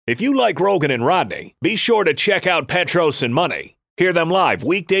If you like Rogan and Rodney, be sure to check out Petros and Money. Hear them live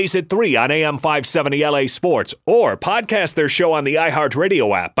weekdays at 3 on AM 570 LA Sports, or podcast their show on the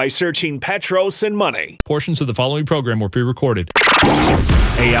iHeartRadio app by searching Petros and Money. Portions of the following program were pre-recorded.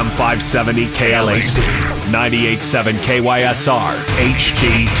 AM 570 KLAC, 98.7 KYSR,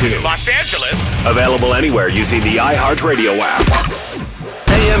 HD2. Los Angeles. Available anywhere using the iHeartRadio app.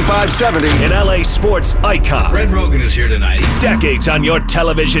 AM 570. An LA sports icon. Fred Rogan is here tonight. Decades on your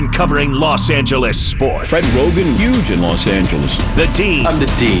television covering Los Angeles sports. Fred Rogan, huge in Los Angeles. The Dean. I'm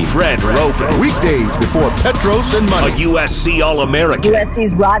the Dean. Fred Rogan. Weekdays before Petros and A Money. USC All-American.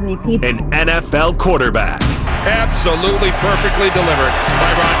 USC's Rodney Peete. An NFL quarterback. Absolutely perfectly delivered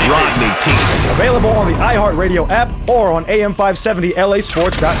by Rodney Peete. Available on the iHeartRadio app or on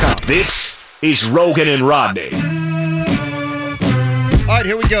AM570LAsports.com. This is Rogan and Rodney. All right,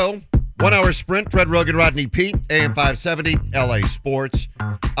 here we go. 1 hour sprint. Fred Rogan, Rodney Peete, AM 570, LA Sports.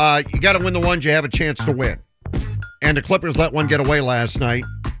 You got to win the ones you have a chance to win. And the Clippers let one get away last night.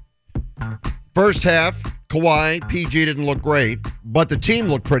 First half, Kawhi, PG didn't look great, but the team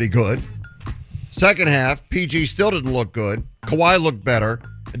looked pretty good. Second half, PG still didn't look good. Kawhi looked better.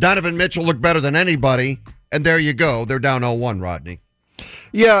 Donovan Mitchell looked better than anybody. And there you go. They're down 0-1, Rodney.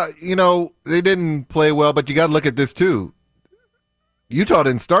 Yeah, they didn't play well, but you got to look at this too. Utah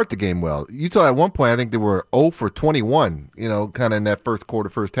didn't start the game well. Utah at one point, I think they were 0 for 21, kind of in that first quarter,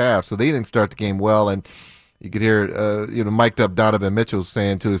 first half. So they didn't start the game well. And you could hear, mic'd up Donovan Mitchell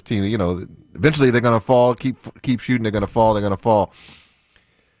saying to his team, eventually they're going to fall, keep shooting, they're going to fall.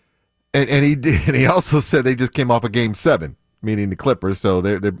 And he did. And he also said they just came off of Game 7, meaning the Clippers. So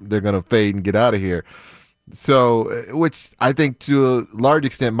they're going to fade and get out of here. So, which I think to a large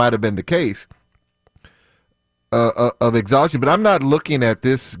extent might have been the case. Of exhaustion, but I'm not looking at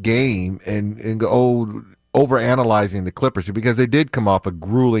this game and go overanalyzing the Clippers because they did come off a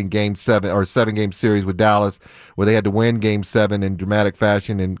grueling Game 7 or 7-game series with Dallas where they had to win Game 7 in dramatic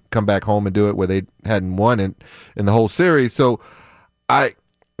fashion and come back home and do it where they hadn't won in the whole series. So and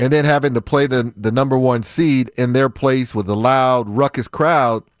then having to play the number 1 seed in their place with a loud, ruckus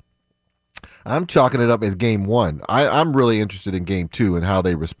crowd, I'm chalking it up as Game 1. I'm really interested in Game 2 and how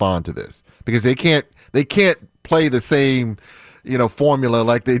they respond to this because they can't play the same, formula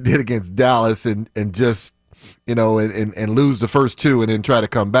like they did against Dallas and just, and lose the first 2 and then try to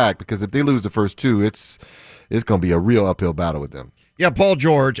come back because if they lose the first 2, it's going to be a real uphill battle with them. Yeah, Paul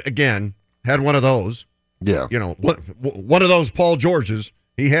George, again, had one of those. Yeah. One of those Paul Georges.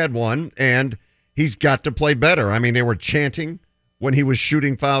 He had one, and he's got to play better. I mean, they were chanting when he was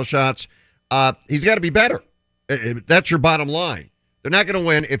shooting foul shots. He's got to be better. That's your bottom line. They're not going to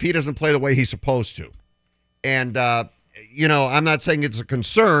win if he doesn't play the way he's supposed to. And, I'm not saying it's a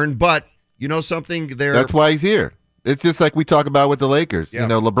concern, but something there. That's why he's here. It's just like we talk about with the Lakers. Yeah.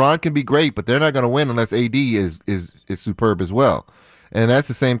 LeBron can be great, but they're not going to win unless AD is superb as well. And that's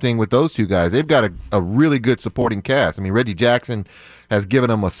the same thing with those two guys. They've got a really good supporting cast. I mean, Reggie Jackson has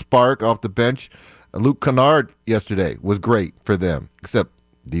given them a spark off the bench. Luke Kennard yesterday was great for them, except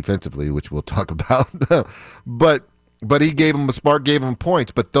defensively, which we'll talk about. But he gave him a spark, gave him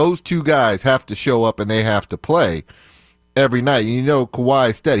points. But those two guys have to show up and they have to play every night.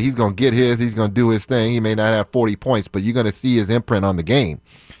 Kawhi steady. He's going to get his. He's going to do his thing. He may not have 40 points, but you're going to see his imprint on the game.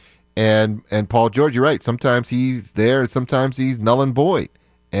 And Paul George, you're right. Sometimes he's there and sometimes he's null and void.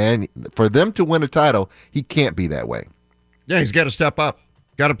 And for them to win a title, he can't be that way. Yeah, he's got to step up.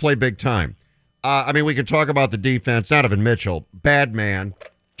 Got to play big time. We can talk about the defense. Donovan Mitchell, bad man,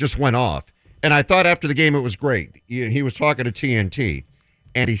 just went off. And I thought after the game it was great. He was talking to TNT,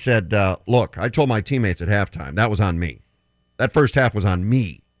 and he said, look, I told my teammates at halftime, that was on me. That first half was on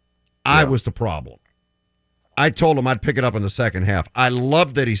me. I was the problem. I told him I'd pick it up in the second half. I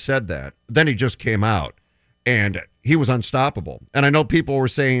love that he said that. Then he just came out, and he was unstoppable. And I know people were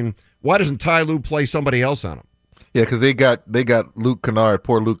saying, why doesn't Ty Lue play somebody else on him? Yeah, because they got Luke Kennard,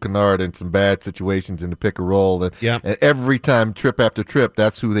 poor Luke Kennard, in some bad situations in the pick and roll. And every time, trip after trip,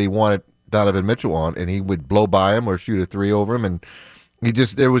 that's who they wanted Donovan Mitchell on, and he would blow by him or shoot a 3 over him, and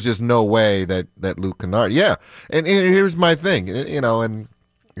there was just no way that Luke Kennard. Yeah, and here's my thing,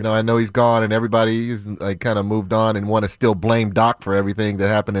 I know he's gone, and everybody's like kind of moved on and want to still blame Doc for everything that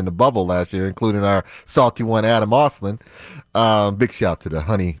happened in the bubble last year, including our salty one, Adam Oslin. Big shout to the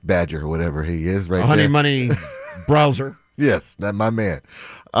Honey Badger or whatever he is, right? Honey Money Browser. Yes, that's my man,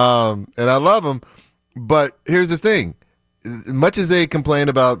 and I love him. But here's the thing. Much as they complain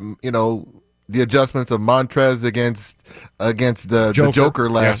about, the adjustments of Montrez against the Joker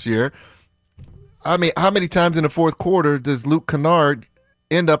last year, I mean, how many times in the fourth quarter does Luke Kennard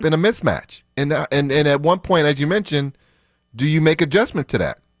end up in a mismatch? And at one point, as you mentioned, do you make adjustment to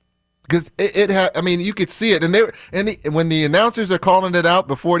that? Because I mean, you could see it, and when the announcers are calling it out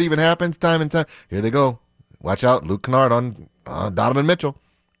before it even happens, time and time, here they go. Watch out, Luke Kennard on Donovan Mitchell,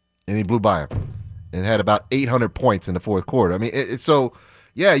 and he blew by him, and had about 800 points in the fourth quarter. I mean, so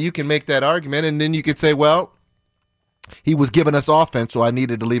yeah, you can make that argument, and then you could say, well, he was giving us offense, so I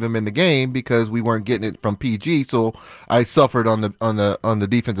needed to leave him in the game because we weren't getting it from PG, so I suffered on the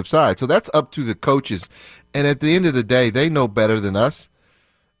defensive side. So that's up to the coaches, and at the end of the day, they know better than us.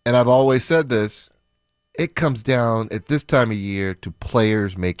 And I've always said this, it comes down at this time of year to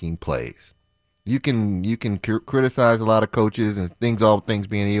players making plays. You can criticize a lot of coaches and all things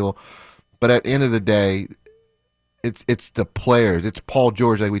being evil, but at the end of the day, it's the players. It's Paul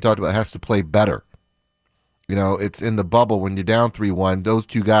George, like we talked about, has to play better. You know, it's in the bubble when you're down 3-1. Those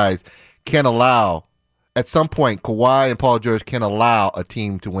two guys can't allow, at some point, Kawhi and Paul George can allow a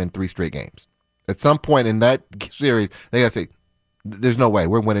team to win 3 straight games. At some point in that series, they got to say, there's no way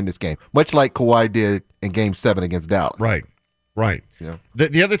we're winning this game, much like Kawhi did in Game 7 against Dallas. Right. Yeah.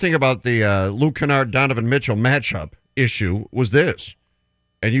 The other thing about the Luke Kennard-Donovan Mitchell matchup issue was this,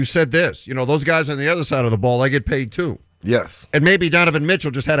 and you said this, you know, those guys on the other side of the ball, they get paid too. Yes. And maybe Donovan Mitchell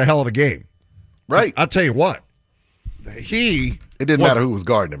just had a hell of a game. Right. I'll tell you what. It didn't matter who was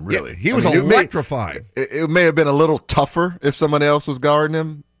guarding him, really. Yeah, he was electrifying. It may have been a little tougher if someone else was guarding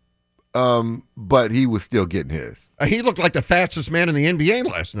him. But he was still getting his. He looked like the fastest man in the NBA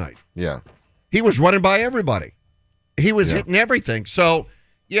last night. Yeah. He was running by everybody. He was hitting everything. So,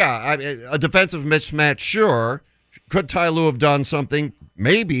 yeah, a defensive mismatch, sure. Could Ty Lue have done something?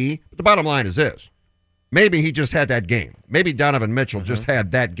 Maybe. But the bottom line is this. Maybe he just had that game. Maybe Donovan Mitchell just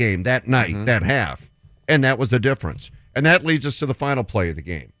had that game, that night, that half. And that was the difference. And that leads us to the final play of the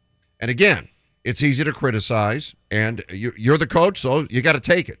game. And again, it's easy to criticize, and you're the coach, so you got to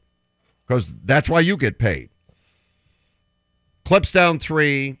take it. Because that's why you get paid. Clips down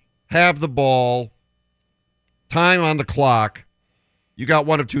 3, have the ball, time on the clock. You got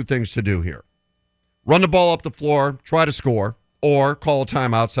one of two things to do here. Run the ball up the floor, try to score, or call a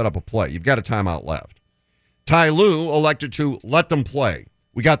timeout, set up a play. You've got a timeout left. Ty Lue elected to let them play.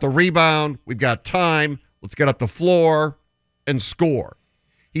 We got the rebound, we've got time, let's get up the floor and score.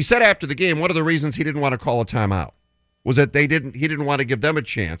 He said after the game, one of the reasons he didn't want to call a timeout was that he didn't want to give them a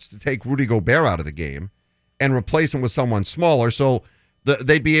chance to take Rudy Gobert out of the game and replace him with someone smaller so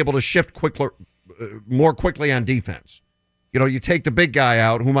they'd be able to shift more quickly on defense. You know, you take the big guy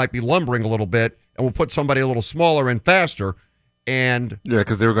out who might be lumbering a little bit, and we'll put somebody a little smaller and faster. And yeah,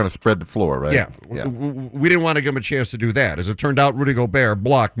 because they were going to spread the floor, right? Yeah. We didn't want to give him a chance to do that. As it turned out, Rudy Gobert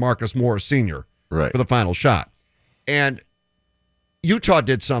blocked Marcus Morris Sr. for the final shot. And Utah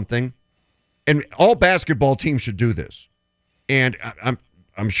did something. And all basketball teams should do this. And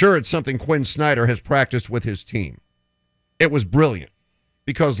I'm sure it's something Quinn Snyder has practiced with his team. It was brilliant.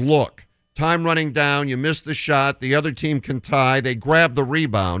 Because, look, time running down, you miss the shot, the other team can tie, they grab the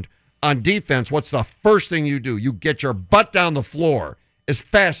rebound. On defense, what's the first thing you do? You get your butt down the floor as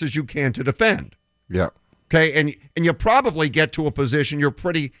fast as you can to defend. Yeah. Okay, and you probably get to a position you're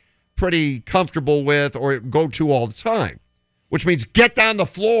pretty comfortable with or go to all the time, which means get down the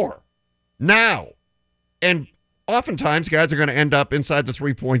floor. Now, and oftentimes guys are going to end up inside the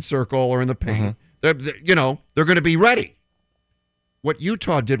three-point circle or in the paint. They're going to be ready. What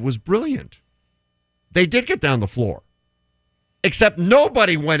Utah did was brilliant. They did get down the floor, except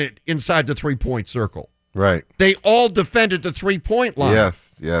nobody went inside the three-point circle. Right. They all defended the three-point line.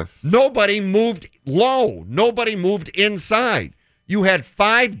 Yes. Nobody moved low. Nobody moved inside. You had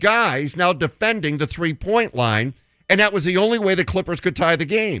 5 guys now defending the three-point line, and that was the only way the Clippers could tie the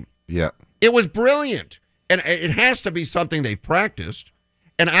game. Yeah. It was brilliant, and it has to be something they've practiced.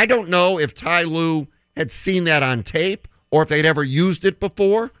 And I don't know if Ty Lue had seen that on tape or if they'd ever used it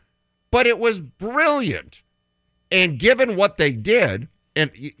before, but it was brilliant. And given what they did,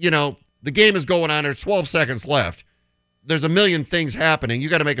 and, the game is going on, there's 12 seconds left. There's a million things happening. You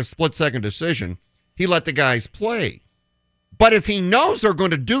got to make a split-second decision. He let the guys play. But if he knows they're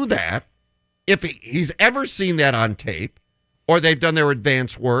going to do that, if he's ever seen that on tape, or they've done their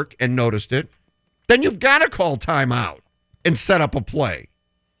advance work and noticed it, then you've got to call timeout and set up a play.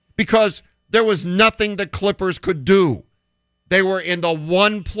 Because there was nothing the Clippers could do. They were in the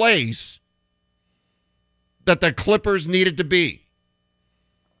one place that the Clippers needed to be.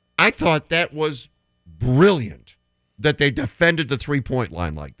 I thought that was brilliant that they defended the three-point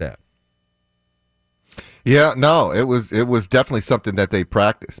line like that. Yeah, no, it was definitely something that they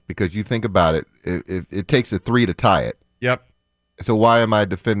practiced, because you think about it, it takes a 3 to tie it. Yep. So why am I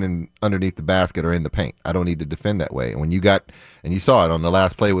defending underneath the basket or in the paint? I don't need to defend that way. And when you saw it on the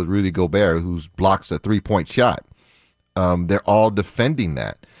last play with Rudy Gobert, who blocks a 3-point shot, they're all defending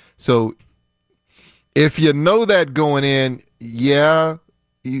that. So if you know that going in, yeah,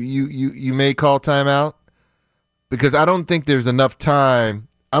 you may call timeout, because I don't think there's enough time.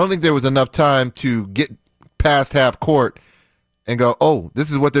 I don't think there was enough time to get past half court and go, oh, this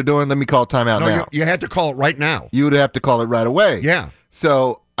is what they're doing. Let me call timeout now. You had to call it right now. You would have to call it right away. Yeah.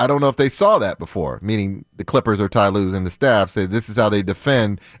 So I don't know if they saw that before, meaning the Clippers or Ty Lue and the staff say this is how they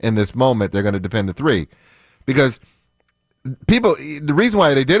defend in this moment. They're going to defend the three. Because people, the reason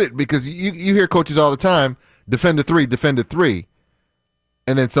why they did it, because you hear coaches all the time, defend the three,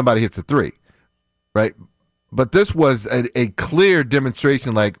 and then somebody hits a three, right? But this was a clear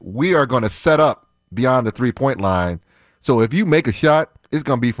demonstration, like, we are going to set up beyond the three-point line. So if you make a shot, it's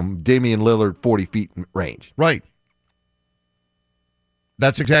going to be from Damian Lillard 40 feet range. Right.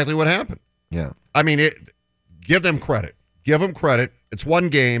 That's exactly what happened. Yeah. I mean, give them credit. Give them credit. It's one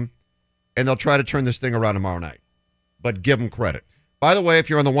game, and they'll try to turn this thing around tomorrow night. But give them credit. By the way, if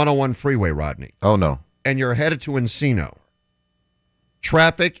you're on the 101 freeway, Rodney. Oh, no. And you're headed to Encino,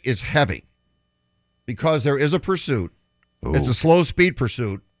 traffic is heavy because there is a pursuit. Ooh. It's a slow-speed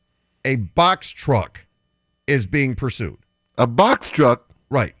pursuit. A box truck is being pursued. A box truck?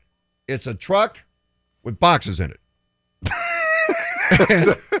 Right. It's a truck with boxes in it.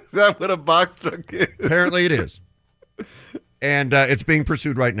 Is that what a box truck is? Apparently it is. And it's being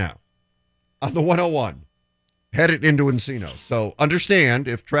pursued right now on the 101, headed into Encino. So understand,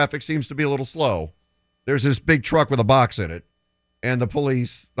 if traffic seems to be a little slow, there's this big truck with a box in it, and the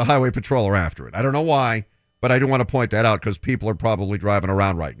police, the highway patrol, are after it. I don't know why, but I do want to point that out because people are probably driving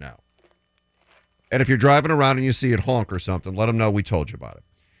around right now. And if you're driving around and you see it, honk or something, let them know we told you about it.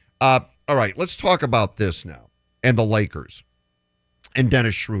 All right, let's talk about this now, and the Lakers and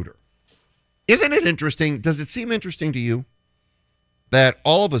Dennis Schroeder. Isn't it interesting? Does it seem interesting to you that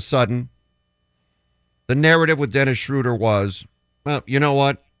all of a sudden the narrative with Dennis Schroeder was, well, you know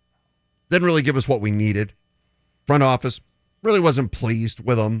what? Didn't really give us what we needed. Front office really wasn't pleased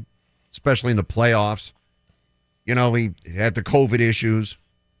with him, especially in the playoffs. You know, he had the COVID issues,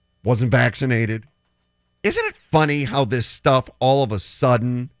 wasn't vaccinated. Isn't it funny how this stuff all of a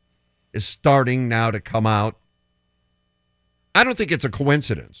sudden is starting now to come out? I don't think it's a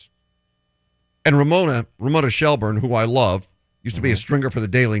coincidence. And Ramona Shelburne, who I love, used to be a stringer for the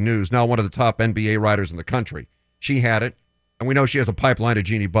Daily News, now one of the top NBA writers in the country. She had it, and we know she has a pipeline to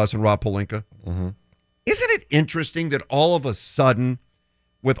Jeannie Buss and Rob Pelinka. Mm-hmm. Isn't it interesting that all of a sudden,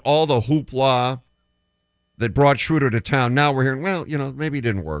 with all the hoopla that brought Schroeder to town, now we're hearing, well, you know, maybe it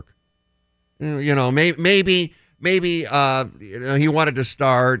didn't work. You know, maybe you know, he wanted to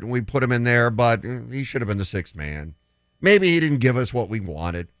start, and we put him in there, but he should have been the sixth man. Maybe he didn't give us what we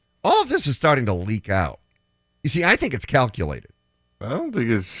wanted. All of this is starting to leak out. You see, I think it's calculated. I don't think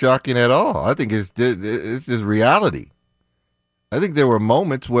it's shocking at all. I think it's just reality. I think there were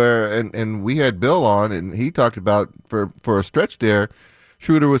moments where, and we had Bill on, and he talked about for a stretch there,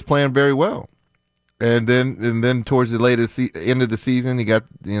 Schroeder was playing very well. And then towards the end of the season, he got,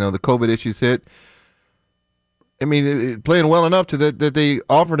 you know, the COVID issues hit. I mean, playing well enough that they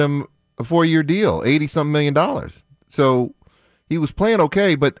offered him a 4-year deal, $80-something million. So he was playing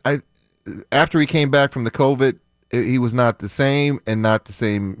okay, but after he came back from the COVID, he was not the same, and not the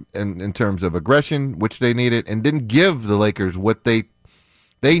same in terms of aggression, which they needed, and didn't give the Lakers what they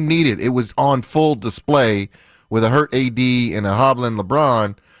needed. It was on full display with a hurt AD and a hobbling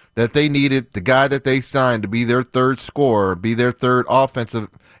LeBron that they needed the guy that they signed to be their third scorer, be their third offensive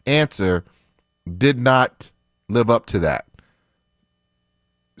answer, did not live up to that.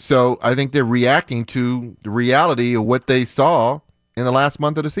 So I think they're reacting to the reality of what they saw in the last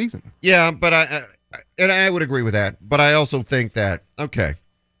month of the season. Yeah, but I would agree with that. But I also think that, okay,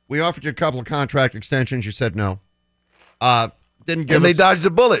 we offered you a couple of contract extensions. You said no. Didn't give. And they dodged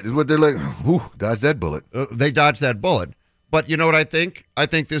the bullet. Is what they're like. Whew, dodged that bullet. They dodged that bullet. But you know what I think? I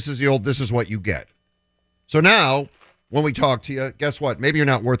think this is the old, this is what you get. So now, when we talk to you, guess what? Maybe you're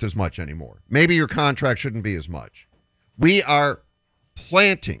not worth as much anymore. Maybe your contract shouldn't be as much. We are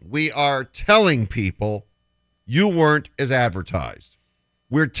planting. We are telling people you weren't as advertised.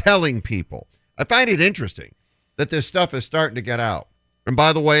 We're telling people. I find it interesting that this stuff is starting to get out. And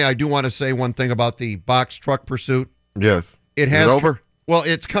by the way, I do want to say one thing about the box truck pursuit. Yes. It has Is it over? Well,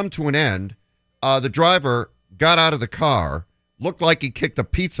 it's come to an end. The driver got out of the car, looked like he kicked a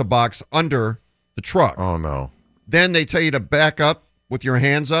pizza box under the truck. Oh, no. Then they tell you to back up with your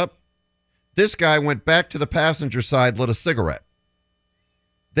hands up. This guy went back to the passenger side, lit a cigarette.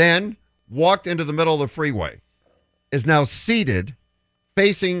 Then walked into the middle of the freeway, is now seated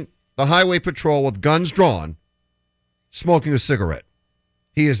facing the highway patrol with guns drawn, smoking a cigarette.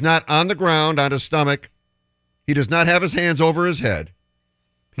 He is not on the ground on his stomach. He does not have his hands over his head.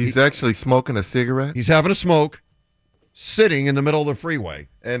 He's actually smoking a cigarette? He's having a smoke, sitting in the middle of the freeway.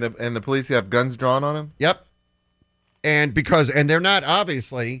 And the police have guns drawn on him? Yep. And they're not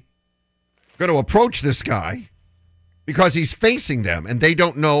obviously going to approach this guy because he's facing them and they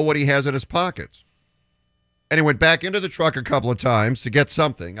don't know what he has in his pockets. And he went back into the truck a couple of times to get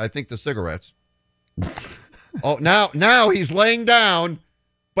something, I think the cigarettes. Oh, now he's laying down,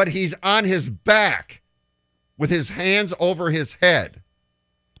 but he's on his back with his hands over his head.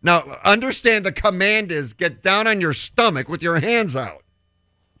 Now, understand the command is get down on your stomach with your hands out.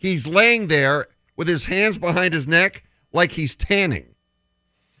 He's laying there with his hands behind his neck like he's tanning.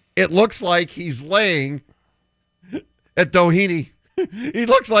 It looks like he's laying at Doheny. He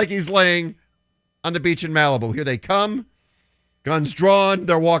looks like he's laying on the beach in Malibu. Here they come, guns drawn.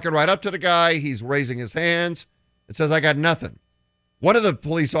 They're walking right up to the guy. He's raising his hands. It says, I got nothing. One of the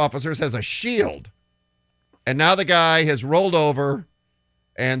police officers has a shield. And now the guy has rolled over,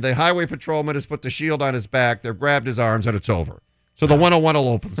 and the highway patrolman has put the shield on his back. They've grabbed his arms, and it's over. So the 101 will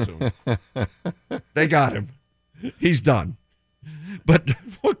open soon. They got him. He's done. But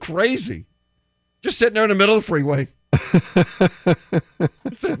what crazy. Just sitting there in the middle of the freeway.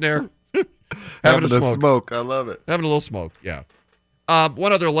 Sitting there. Having a smoke. I love it. Having a little smoke, yeah.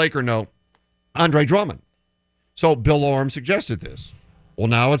 One other Laker note, Andre Drummond. So Bill Orm suggested this. Well,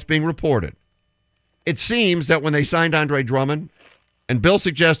 now it's being reported. It seems that when they signed Andre Drummond, and Bill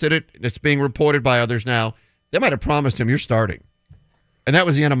suggested it, it's being reported by others now, they might have promised him, you're starting. And that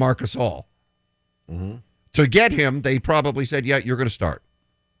was the end of Marcus All. Mm-hmm. To get him, they probably said, yeah, you're going to start.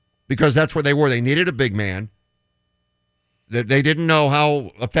 Because that's where they were. They needed a big man. They didn't know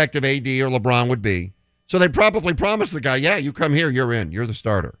how effective AD or LeBron would be. So they probably promised the guy, yeah, you come here, you're in. You're the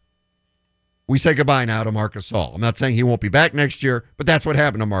starter. We say goodbye now to Marcus All. I'm not saying he won't be back next year, but that's what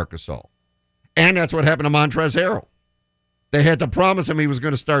happened to Marcus All. And that's what happened to Montrezl Harrell. They had to promise him he was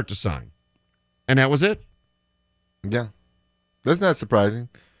going to start to sign. And that was it. Yeah. That's not surprising.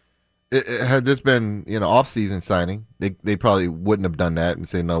 Had this been, off-season signing, they probably wouldn't have done that and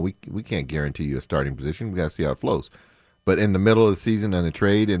say, no, we can't guarantee you a starting position. We got to see how it flows. But in the middle of the season and a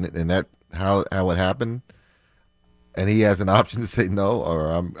trade and that how it happened, and he has an option to say no or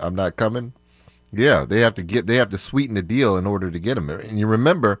I'm not coming. Yeah, they have to sweeten the deal in order to get him. And you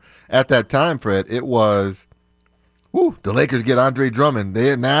remember at that time, Fred, it was the Lakers get Andre Drummond.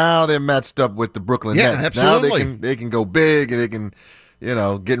 They're matched up with the Brooklyn Nets. Absolutely. Now they can go big and they can,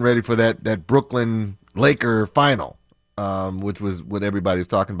 getting ready for that Brooklyn Laker final. Which was what everybody was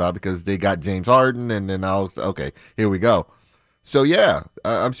talking about because they got James Harden, and then okay, here we go. So yeah,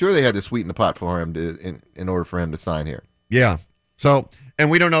 I'm sure they had to sweeten the pot for him in order for him to sign here. Yeah. So,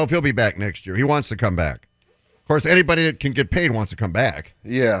 and we don't know if he'll be back next year. He wants to come back. Of course, anybody that can get paid wants to come back.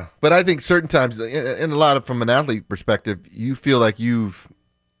 Yeah, but I think certain times, in a lot of from an athlete perspective, you feel like you've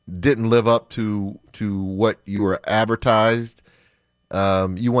didn't live up to what you were advertised.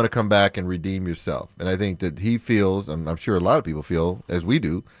 You want to come back and redeem yourself. And I think that he feels, and I'm sure a lot of people feel, as we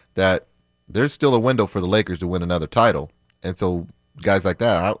do, that there's still a window for the Lakers to win another title. And so guys like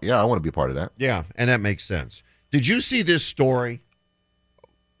that, I want to be a part of that. Yeah, and that makes sense. Did you see this story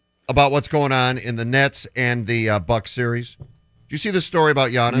about what's going on in the Nets and the Bucks series? Did you see the story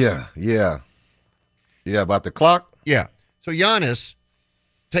about Giannis? Yeah, about the clock? Yeah. So Giannis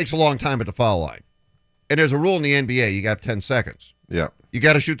takes a long time at the foul line. And there's a rule in the NBA, you got 10 seconds. Yeah. You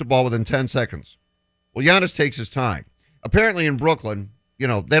got to shoot the ball within 10 seconds. Well, Giannis takes his time. Apparently in Brooklyn, they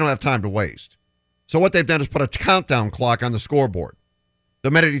don't have time to waste. So what they've done is put a countdown clock on the scoreboard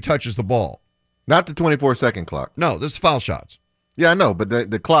the minute he touches the ball. Not the 24-second clock. No, this is foul shots. Yeah, I know, but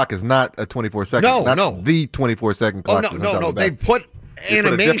the clock is not a 24-second. No. The 24-second clock. Oh, no. They put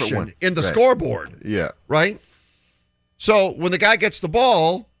animation in the scoreboard. Yeah. Right? So when the guy gets the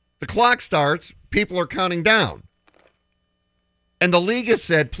ball, the clock starts, people are counting down. And the league has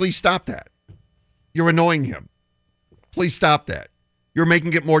said, please stop that. You're annoying him. Please stop that. You're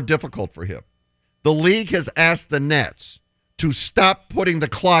making it more difficult for him. The league has asked the Nets to stop putting the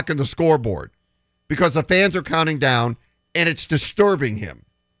clock in the scoreboard because the fans are counting down and it's disturbing him.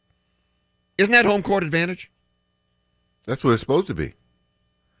 Isn't that home court advantage? That's what it's supposed to be.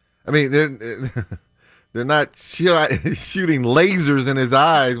 I mean, they're not shooting lasers in his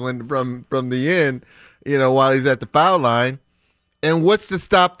eyes from the end, while he's at the foul line. And what's to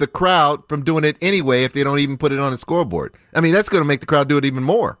stop the crowd from doing it anyway if they don't even put it on the scoreboard? I mean, that's going to make the crowd do it even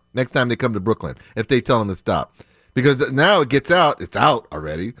more next time they come to Brooklyn if they tell them to stop. Because now it gets out. It's out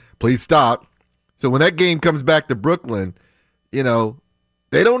already. Please stop. So when that game comes back to Brooklyn, they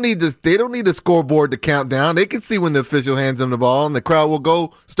don't need the scoreboard to count down. They can see when the official hands them the ball, and the crowd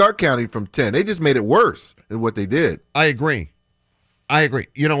will start counting from 10. They just made it worse than what they did. I agree. I agree.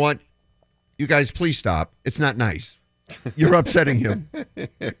 You know what? You guys, please stop. It's not nice. You're upsetting him.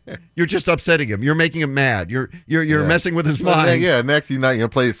 You're just upsetting him. You're making him mad. You're messing with his mind. Yeah, next you're not going to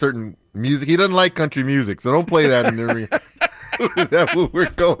play certain music. He doesn't like country music, so don't play that in the ring. Is that what we're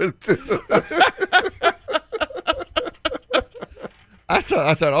going to? I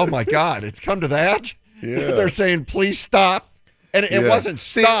thought, oh my God, it's come to that? Yeah. They're saying, please stop. And it wasn't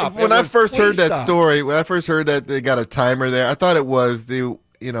stop. When I first heard that story, when I first heard that they got a timer there, I thought it was the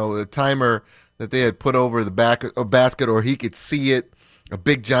timer that they had put over the back of a basket, or he could see it, a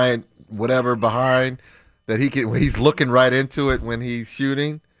big giant whatever behind that he's looking right into it when he's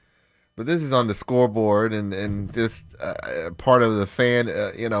shooting. But this is on the scoreboard and just part of the fan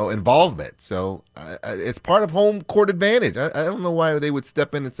involvement. So it's part of home court advantage. I don't know why they would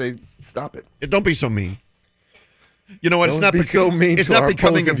step in and say stop it. Don't be so mean. You know what? Don't it's not be so mean. It's to not our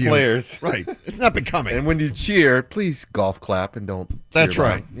becoming of opposing you. Players. Right. It's not becoming. And when you cheer, please golf clap and don't. That's cheer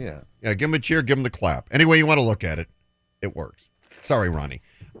right. on. Yeah. Yeah. Give him a cheer. Give him the clap. Any way you want to look at it, it works. Sorry, Ronnie.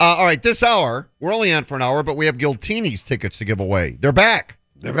 All right. This hour, we're only on for an hour, but we have Giltini's tickets to give away. They're back.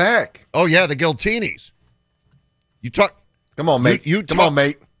 They're back. Oh yeah, the Giltinis. You talk. Come on, mate. Come on,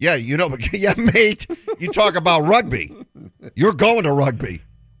 mate. Yeah, yeah, mate. You talk about rugby. You're going to rugby.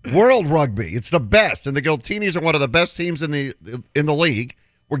 World Rugby. It's the best, and the Giltinis are one of the best teams in the league.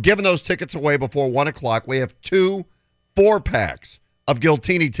 We're giving those tickets away before 1 o'clock. We have 2 4-packs of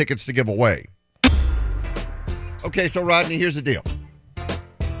Giltini tickets to give away. Okay, so Rodney, here's the deal.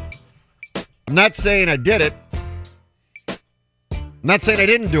 I'm not saying I did it. I'm not saying I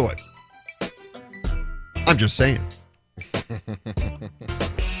didn't do it. I'm just saying.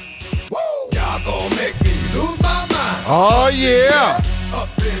 Y'all gonna make me lose my mind. Oh, yeah.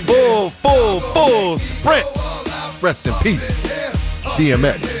 Full sprint. Rest in peace,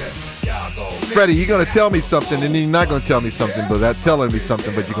 DMX. Freddie, you're going to tell me something, and then you're not going to tell me something, but that's telling me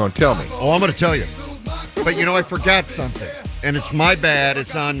something, but you're going to tell me. Oh, I'm going to tell you. But, I forgot something, and it's my bad.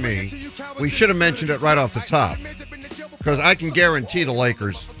 It's on me. We should have mentioned it right off the top, because I can guarantee the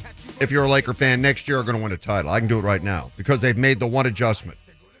Lakers, if you're a Laker fan, next year are going to win a title. I can do it right now, because they've made the one adjustment.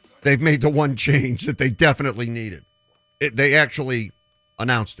 They've made the one change that they definitely needed. They actually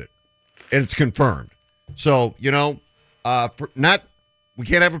announced it, and it's confirmed. So, we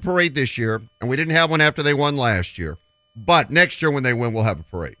can't have a parade this year, and we didn't have one after they won last year. But next year when they win, we'll have a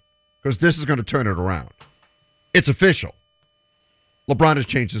parade, because this is going to turn it around. It's official. LeBron has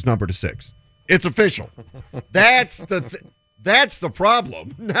changed his number to 6. It's official. That's the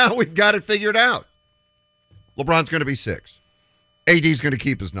problem. Now we've got it figured out. LeBron's going to be 6. AD's going to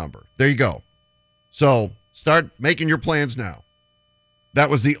keep his number. There you go. So start making your plans now. That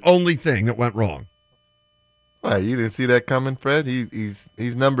was the only thing that went wrong. Well, you didn't see that coming, Fred? He's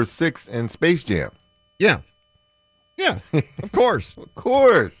number 6 in Space Jam. Yeah. Yeah, of course. Of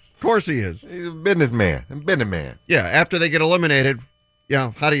course. Of course he is. He's a businessman. Yeah, after they get eliminated,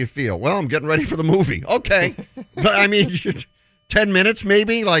 how do you feel? Well, I'm getting ready for the movie. Okay. But, 10 minutes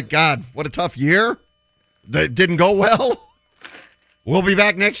maybe? Like, God, what a tough year. That didn't go well. We'll be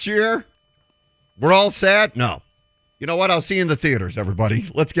back next year. We're all sad? No. You know what? I'll see you in the theaters, everybody.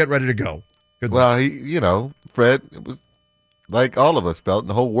 Let's get ready to go. Good well, Fred, it was like all of us felt in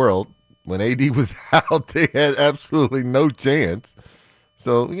the whole world. When AD was out, they had absolutely no chance.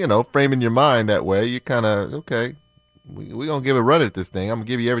 So, framing your mind that way, you kind of, okay, we're going to give a run at this thing. I'm going to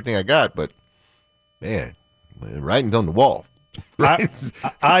give you everything I got, but, man, writing's on the wall. Right?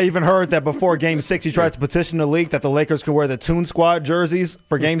 I even heard that before Game 6, he tried to petition the league that the Lakers could wear the Toon Squad jerseys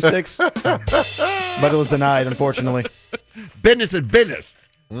for Game 6, but it was denied, unfortunately. Business is business.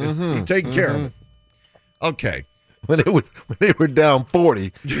 You take care of it. Okay. When they were down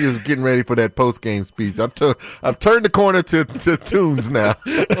 40, he was getting ready for that post-game speech. I've turned the corner to Tunes now.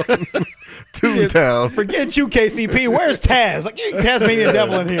 Toontown. Forget you, KCP. Where's Taz? Like, Tasmanian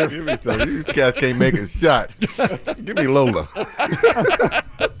Devil in here. Give me some. You cats can't make a shot. Give me Lola.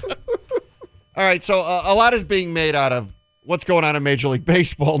 All right, so a lot is being made out of what's going on in Major League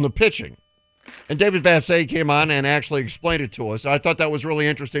Baseball and the pitching. And David Vassegh came on and actually explained it to us. I thought that was really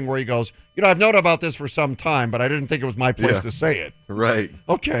interesting where he goes, I've known about this for some time, but I didn't think it was my place to say it. Right.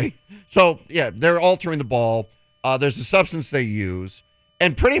 Okay. So, they're altering the ball. There's a substance they use.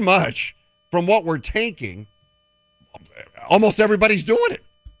 And pretty much from what we're taking, almost everybody's doing it.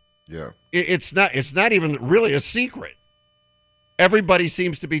 Yeah. It's not even really a secret. Everybody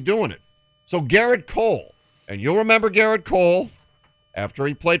seems to be doing it. So Gerrit Cole, and you'll remember Gerrit Cole, after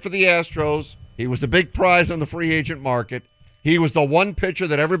he played for the Astros, he was the big prize on the free agent market. He was the one pitcher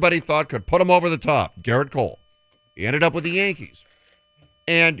that everybody thought could put him over the top, Gerrit Cole. He ended up with the Yankees.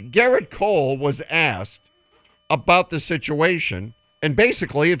 And Gerrit Cole was asked about the situation And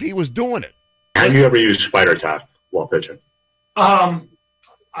basically, if he was doing it. Have you ever used spider tap while pitching? I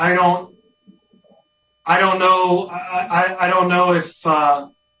don't know. I don't know if I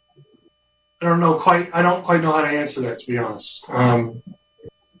don't quite know how to answer that, to be honest.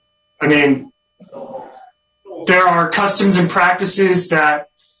 I mean, there are customs and practices that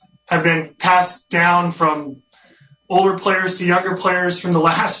have been passed down from older players to younger players, from the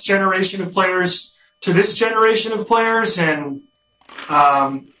last generation of players to this generation of players, and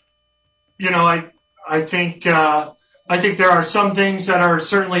I think there are some things that are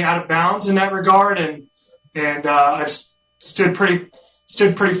certainly out of bounds in that regard, and I've stood pretty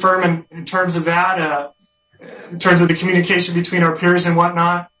firm in terms of that, in terms of the communication between our peers and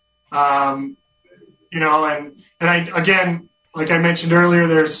whatnot. And I, again, like I mentioned earlier,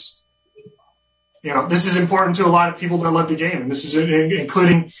 there's, this is important to a lot of people that love the game, and this is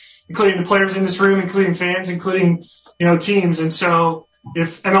including the players in this room, including fans, including, teams. And so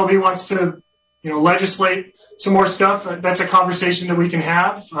if MLB wants to, legislate some more stuff, that's a conversation that we can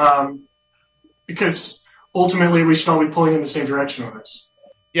have, because ultimately we should all be pulling in the same direction on this.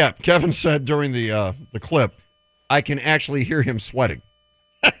 Yeah, Kevin said during the clip, I can actually hear him sweating.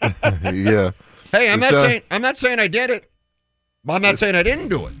 Yeah. Hey, I'm not saying I did it. I'm not saying I didn't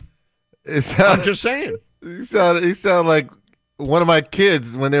do it. I'm just saying. He sound like one of my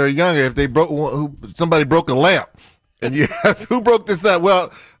kids when they were younger. If they somebody broke a lamp, and you ask who broke this lamp.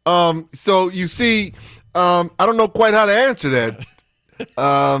 Well, so you see, I don't know quite how to answer that,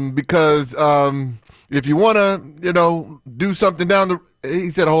 because if you want to, do something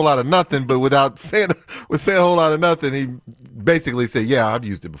he said a whole lot of nothing, but without saying a whole lot of nothing, he basically said, "Yeah, I've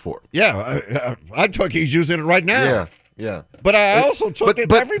used it before." Yeah, I took he's using it right now. Yeah. Yeah, but I also took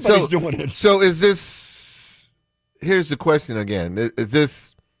it. Everybody's doing it. So is this? Here's the question again: is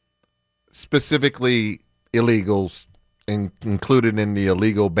this specifically illegals included in the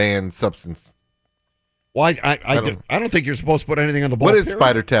illegal banned substance? Well, I don't think you're supposed to put anything on the ball. What is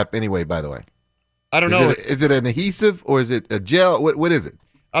spider tap anyway? By the way, I don't know. Is it an adhesive or is it a gel? What is it?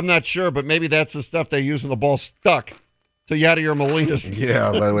 I'm not sure, but maybe that's the stuff they use when the ball's stuck to Yadier Molina's.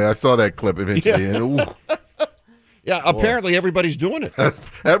 Yeah. By the way, I saw that clip eventually. Yeah. And, yeah, apparently everybody's doing it.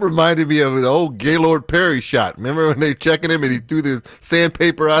 That reminded me of an old Gaylord Perry shot. Remember when they were checking him and he threw the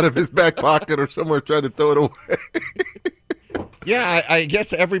sandpaper out of his back pocket or somewhere trying to throw it away? Yeah, I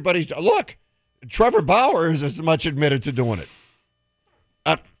guess everybody's. Look, Trevor Bauer is as much admitted to doing it.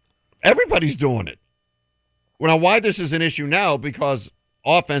 Everybody's doing it. Well, now, why this is an issue now, because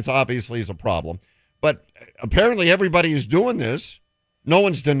offense obviously is a problem, but apparently everybody is doing this. No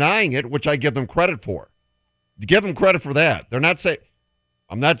one's denying it, which I give them credit for. Give them credit for that. They're not saying,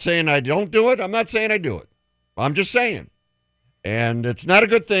 I'm not saying I don't do it. I'm not saying I do it. I'm just saying. And it's not a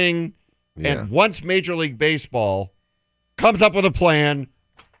good thing. Yeah. And once Major League Baseball comes up with a plan,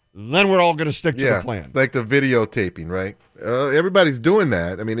 then we're all going to stick to the plan. It's like the videotaping, right? Everybody's doing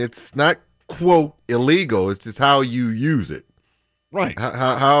that. I mean, it's not, quote, illegal. It's just how you use it. Right.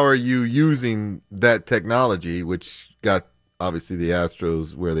 How are you using that technology, which got, obviously, the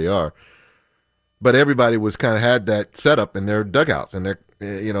Astros where they are? But everybody was kind of had that set up in their dugouts and their,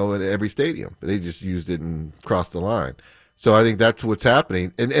 at every stadium. They just used it and crossed the line. So I think that's what's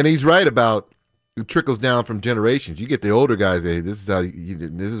happening. And he's right about it trickles down from generations. You get the older guys, hey, this is how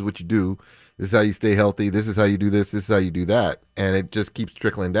this is what you do. This is how you stay healthy. This is how you do this. This is how you do that. And it just keeps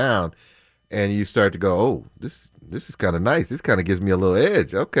trickling down. And you start to go, oh, this is kind of nice. This kind of gives me a little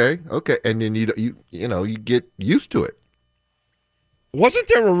edge. Okay. And then you get used to it. Wasn't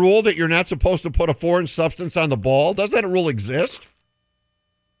there a rule that you're not supposed to put a foreign substance on the ball? Doesn't that rule exist?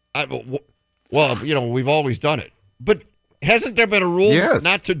 Well, we've always done it. But hasn't there been a rule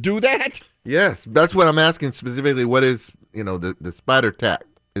not to do that? Yes. That's what I'm asking specifically. What is, the spider tack?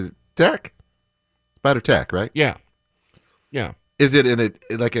 Is it tack? Spider tack, right? Yeah. Yeah. Is it an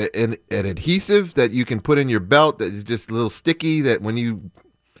adhesive that you can put in your belt that is just a little sticky that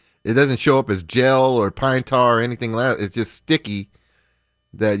it doesn't show up as gel or pine tar or anything like that? It's just sticky.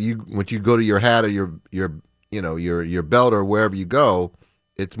 That when you go to your hat or your belt or wherever you go,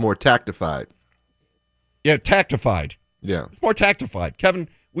 it's more tactified. Yeah, tactified. Yeah, it's more tactified. Kevin,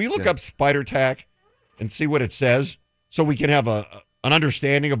 will you look up spider tack and see what it says so we can have an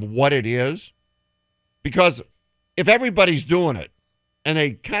understanding of what it is? Because if everybody's doing it, and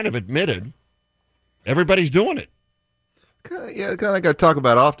they kind of admitted everybody's doing it. Kind of like I talk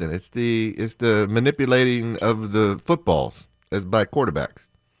about often. It's the manipulating of the footballs as black quarterbacks.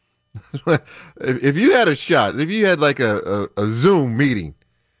 If you had a shot, if you had like a Zoom meeting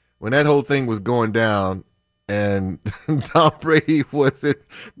when that whole thing was going down and Tom Brady wasn't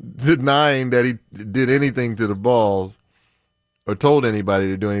denying that he did anything to the balls, or told anybody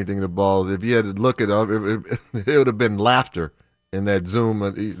to do anything to the balls. If you had to look at it, it would have been laughter in that Zoom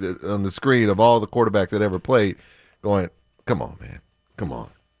on the screen of all the quarterbacks that ever played, going, "Come on, man, come on."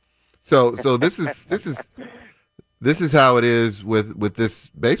 So this is how it is with this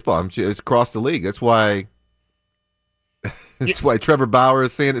baseball. It's across the league. That's why. That's why Trevor Bauer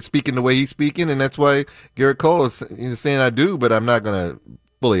is speaking the way he's speaking, and that's why Gerrit Cole is saying I do, but I'm not going to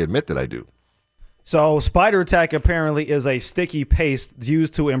fully admit that I do. So Spider Tack apparently is a sticky paste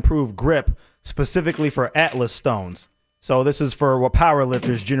used to improve grip, specifically for Atlas stones. So this is for what power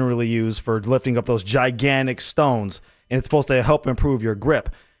lifters generally use for lifting up those gigantic stones, and it's supposed to help improve your grip.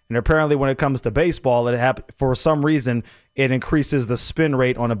 And apparently when it comes to baseball, for some reason, it increases the spin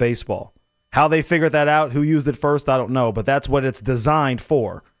rate on a baseball. How they figured that out, who used it first, I don't know, but that's what it's designed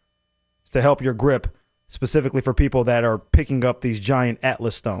for. It's to help your grip, specifically for people that are picking up these giant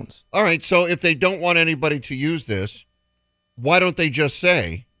Atlas stones. All right, so if they don't want anybody to use this, why don't they just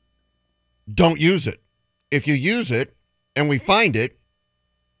say, don't use it? If you use it and we find it,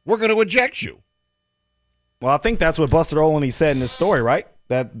 we're going to eject you. Well, I think that's what Buster Olney said in his story, right?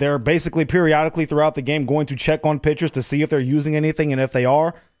 That they're basically periodically throughout the game going to check on pitchers to see if they're using anything, and if they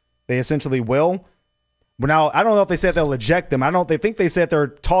are, they essentially will. But now, I don't know if they said they'll eject them. They think they said they're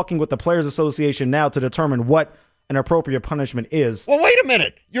talking with the Players Association now to determine what an appropriate punishment is. Well, wait a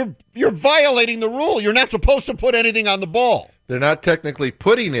minute. You're violating the rule. You're not supposed to put anything on the ball. They're not technically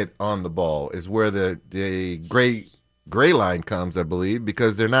putting it on the ball is where the gray line comes, I believe,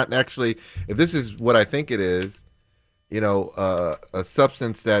 because they're not actually, if this is what I think it is, a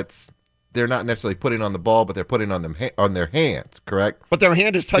substance that's they're not necessarily putting on the ball, but they're putting on their hands, correct? But their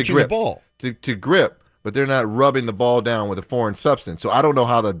hand is touching the ball. To grip, but they're not rubbing the ball down with a foreign substance. So I don't know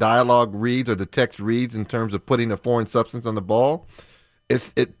how the dialogue reads or the text reads in terms of putting a foreign substance on the ball.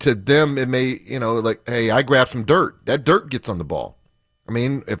 To them, it may, like, hey, I grabbed some dirt. That dirt gets on the ball. I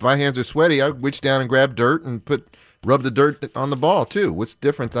mean, if my hands are sweaty, I reach down and grab dirt and rub the dirt on the ball too. What's the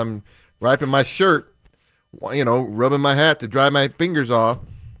difference? I'm wiping my shirt, rubbing my hat to dry my fingers off.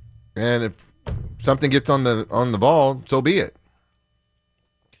 And if something gets on the ball, so be it.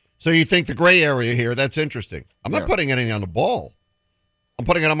 So you think the gray area here, that's interesting. I'm not putting anything on the ball. I'm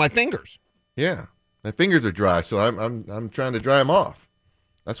putting it on my fingers. Yeah. My fingers are dry, so I'm trying to dry them off.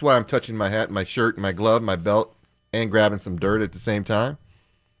 That's why I'm touching my hat, my shirt, my glove, my belt, and grabbing some dirt at the same time.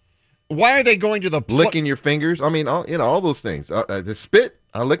 Why are they going to the licking your fingers? I mean, all those things. The spit,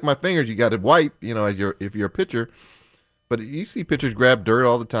 I lick my fingers. You got to wipe, if you're a pitcher. But you see pitchers grab dirt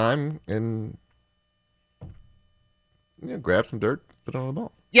all the time and grab some dirt, put it on the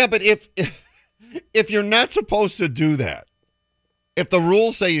ball. Yeah, but if you're not supposed to do that, if the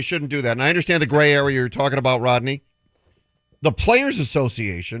rules say you shouldn't do that, and I understand the gray area you're talking about, Rodney, the Players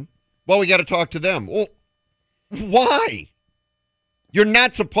Association, well, we got to talk to them. Well, why? You're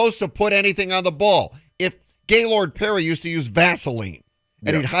not supposed to put anything on the ball. If Gaylord Perry used to use Vaseline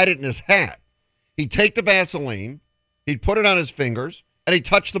and he'd hide it in his hat, he'd take the Vaseline, he'd put it on his fingers, and he'd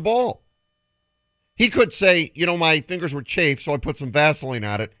touch the ball. He could say, my fingers were chafed, so I put some Vaseline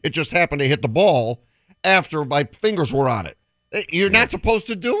on it. It just happened to hit the ball after my fingers were on it. You're not supposed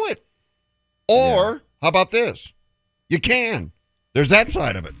to do it. Or, how about this? You can. There's that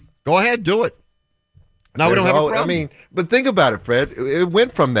side of it. Go ahead, do it. Now we don't have a problem. I mean, but think about it, Fred. It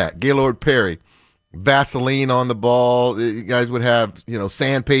went from that. Gaylord Perry. Vaseline on the ball. You guys would have,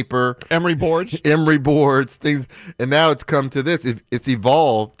 sandpaper, emery boards, things, and now it's come to this. It's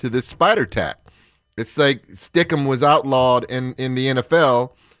evolved to this spider tack. It's like Stickum was outlawed in the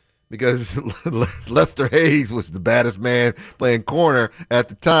NFL because Lester Hayes was the baddest man playing corner at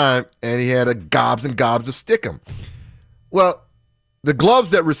the time, and he had gobs and gobs of Stickum. Well, the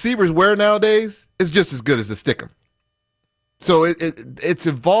gloves that receivers wear nowadays is just as good as the Stickum. So it's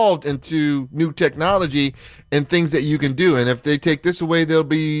evolved into new technology and things that you can do. And if they take this away, there'll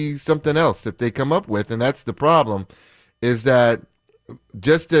be something else that they come up with. And that's the problem, is that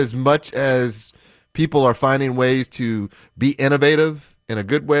just as much as people are finding ways to be innovative in a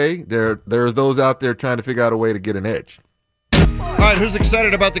good way, there are those out there trying to figure out a way to get an edge. All right, who's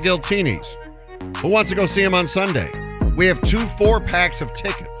excited about the Giltinis? Who wants to go see them on Sunday? We have 2 4-packs of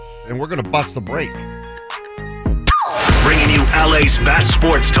tickets, and we're going to bust the break. Bringing you LA's best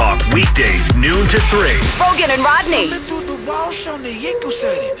sports talk weekdays noon to 3. Rogan and Rodney.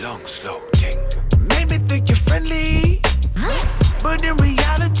 Long, slow, maybe think you're friendly, but in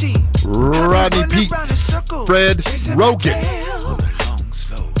reality, Rodney Pete, Fred Rogan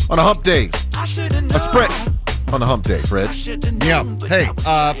on a hump day. A sprint on a hump day, Fred. Yeah. Hey,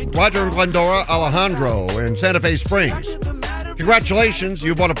 Roger Glendora, Alejandro in Santa Fe Springs. Congratulations,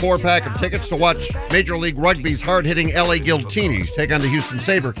 you've won a 4-pack of tickets to watch Major League Rugby's hard-hitting LA Guiltinis take on the Houston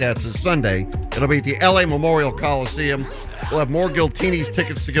SaberCats this Sunday. It'll be at the LA Memorial Coliseum. We'll have more Guiltinis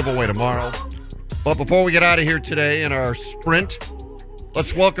tickets to give away tomorrow. But before we get out of here today in our sprint,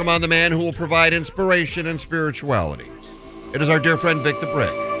 let's welcome on the man who will provide inspiration and spirituality. It is our dear friend Vic the Brick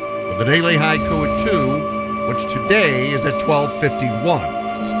with the Daily Haiku at 2, which today is at 12:51.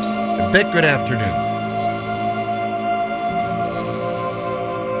 And Vic, good afternoon.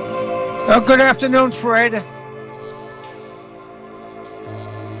 Oh, good afternoon, Fred.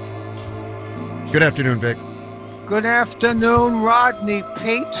 Good afternoon, Vic. Good afternoon, Rodney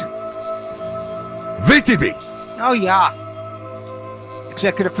Pate. VTB. Oh, yeah.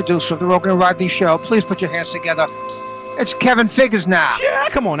 Executive producer of the Rogan and Rodney Show. Please put your hands together. It's Kevin Figures now. Yeah,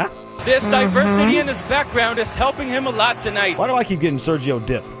 come on now. This diversity in his background is helping him a lot tonight. Why do I keep getting Sergio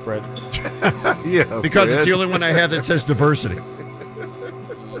Dip, Fred? Yeah, Because Fred. it's the only one I have that says diversity.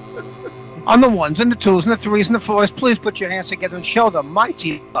 On the ones and the twos and the threes and the fours, please put your hands together and show them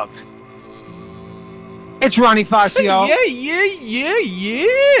mighty love. It's Ronnie Fascio.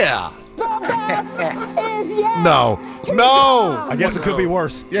 Yeah. No. I guess it could be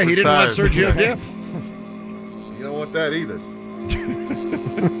worse. Yeah, he didn't want Sergio Dip. You don't want that either.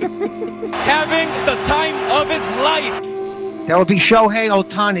 Having the time of his life. That would be Shohei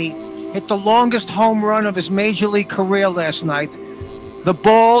Ohtani. Hit the longest home run of his major league career last night. The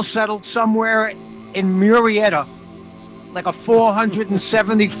ball settled somewhere in Murrieta, like a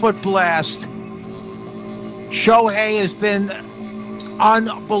 470-foot blast. Shohei has been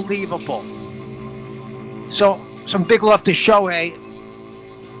unbelievable. So, some big love to Shohei.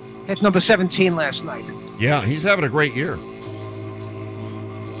 Hit number 17 last night. Yeah, he's having a great year.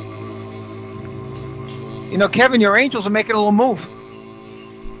 You know, Kevin, your Angels are making a little move.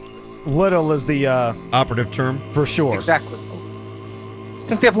 Little is the Operative term. for sure. Exactly. I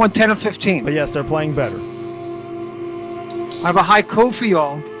think they've won 10 or 15. But yes, they're playing better. I have a haiku for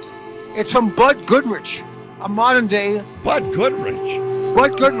y'all. It's from Bud Goodrich, a modern day Bud Goodrich.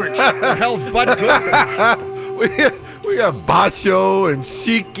 Bud Goodrich. What the hell's Bud Goodrich? we got Bacho and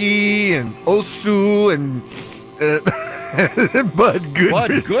Shiki and Osu and Bud Goodrich.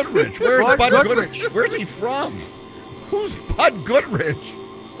 Bud Goodrich. Where's Bud Bud Goodrich. Goodrich? Where's he from? Who's Bud Goodrich?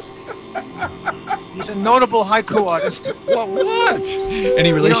 He's a notable haiku artist. What?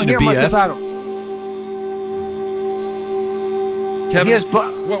 Any relation you to don't hear much BF? about him. Kevin, Here's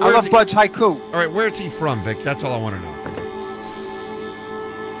Bud. I love Bud's haiku. All right, where's he from, Vic? That's all I want to know.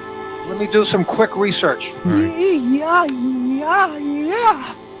 Let me do some quick research. All right.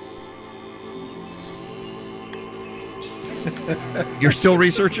 Yeah. You're still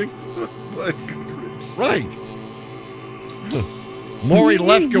researching? Bud Goodrich. Right. Maury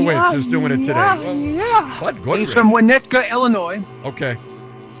Lefkowitz is doing it today. Yeah. Bud Goodrich. He's from Winnetka, Illinois. Okay.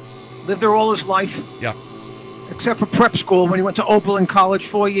 Lived there all his life. Yeah. Except for prep school when he went to Oberlin College,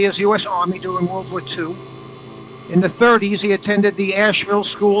 4 years, U.S. Army during World War II. In the 30s, he attended the Asheville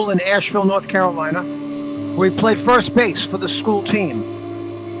School in Asheville, North Carolina, where he played first base for the school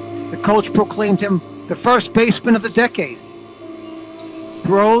team. The coach proclaimed him the first baseman of the decade.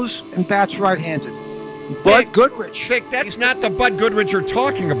 Throws and bats right-handed. Bud Goodrich. Vic, that's not the Bud Goodrich you're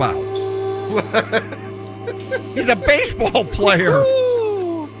talking about. He's a baseball player.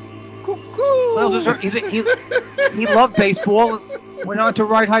 Well, he loved baseball. Went on to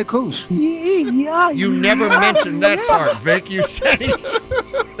write haikus. You never mentioned that part, Vic. You said he's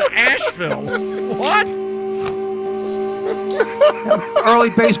the Asheville. What? Early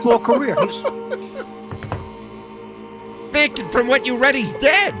baseball career. Vic, from what you read, he's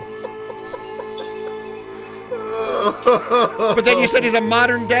dead. But then you said he's a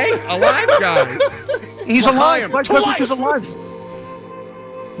modern day alive guy. He's alive. Bud Goodrich is alive.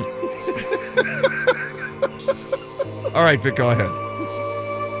 All right, Vic, go ahead.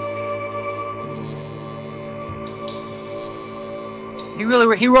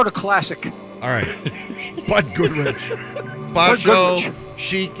 He wrote a classic. All right. Bud Goodrich. Basho,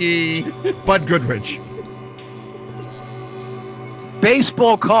 Shiki, Bud Goodrich.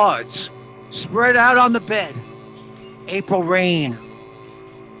 Baseball cards spread out on the bed. April rain.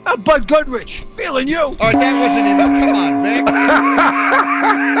 Bud Goodrich, feeling you. Oh, that wasn't even. Come on, Vic.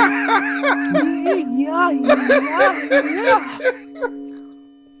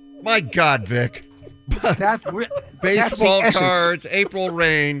 My God, Vic. Baseball cards, April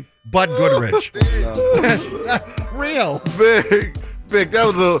rain, Bud Goodrich. That's not real. Vic,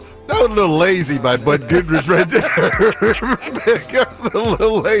 that That was a little lazy by Bud Goodrich right there. A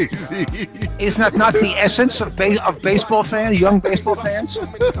little lazy. Isn't that not the essence of baseball fans, young baseball fans?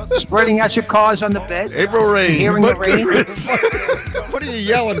 Spreading out your cars on the bed. April rain. Hearing Bud the rain. Goodrich. What are you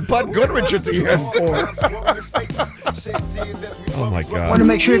yelling Bud Goodrich at the end for? Oh, my I God. want to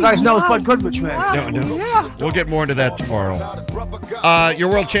make sure you guys know it's Bud Goodrich, man. No. We'll get more into that tomorrow. Your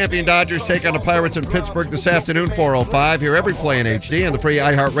world champion Dodgers take on the Pirates in Pittsburgh this afternoon, 4:05. Hear every play in HD and the free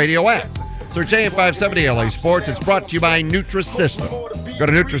iHeartRadio app. Search AM570 LA Sports. It's brought to you by Nutrisystem. Go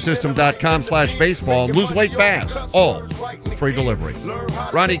to Nutrisystem.com/baseball and lose weight fast. All with free delivery.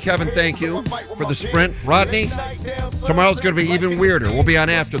 Ronnie, Kevin, thank you for the sprint. Rodney, tomorrow's going to be even weirder. We'll be on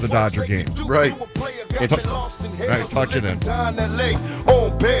after the Dodger game. Right. All right, talk to you then.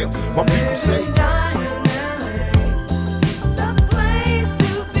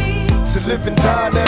 To live and die